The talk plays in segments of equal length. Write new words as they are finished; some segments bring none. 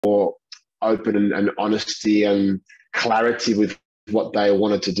more open and honesty and clarity with what they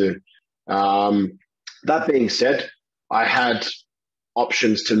wanted to do. That being said, I had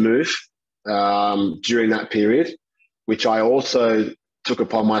options to move during that period, which I also took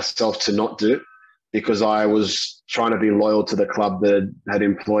upon myself to not do, because I was trying to be loyal to the club that had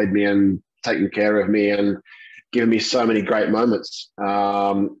employed me and taken care of me and given me so many great moments.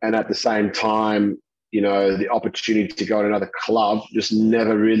 And at the same time, you know, the opportunity to go to another club just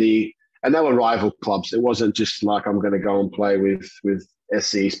never really, and they were rival clubs. It wasn't just like I'm going to go and play with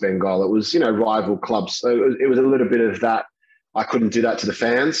SC East Bengal. It was, you know, rival clubs. So it was a little bit of that. I couldn't do that to the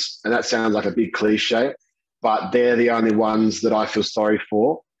fans, and that sounds like a big cliche, but they're the only ones that I feel sorry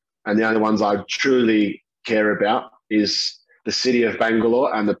for, and the only ones I truly care about is the city of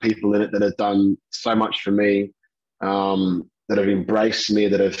Bangalore and the people in it that have done so much for me, that have embraced me,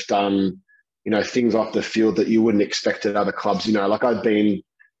 that have done, you know, things off the field that you wouldn't expect at other clubs. You know, like I've been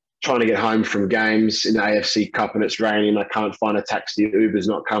trying to get home from games in the AFC Cup and it's raining. I can't find a taxi. Uber's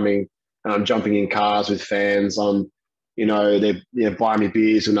not coming. And I'm jumping in cars with fans. You know, they're buying me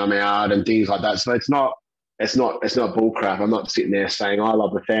beers when I'm out and things like that. So it's not bull crap. I'm not sitting there saying I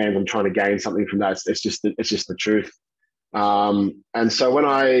love the fans. I'm trying to gain something from that. It's just the truth. And so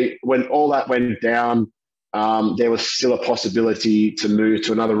when all that went down, there was still a possibility to move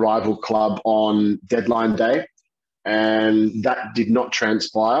to another rival club on deadline day, and that did not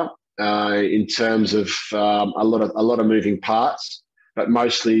transpire in terms of a lot of moving parts, but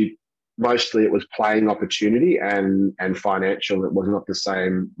mostly it was playing opportunity and financial. It was not the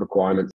same requirements.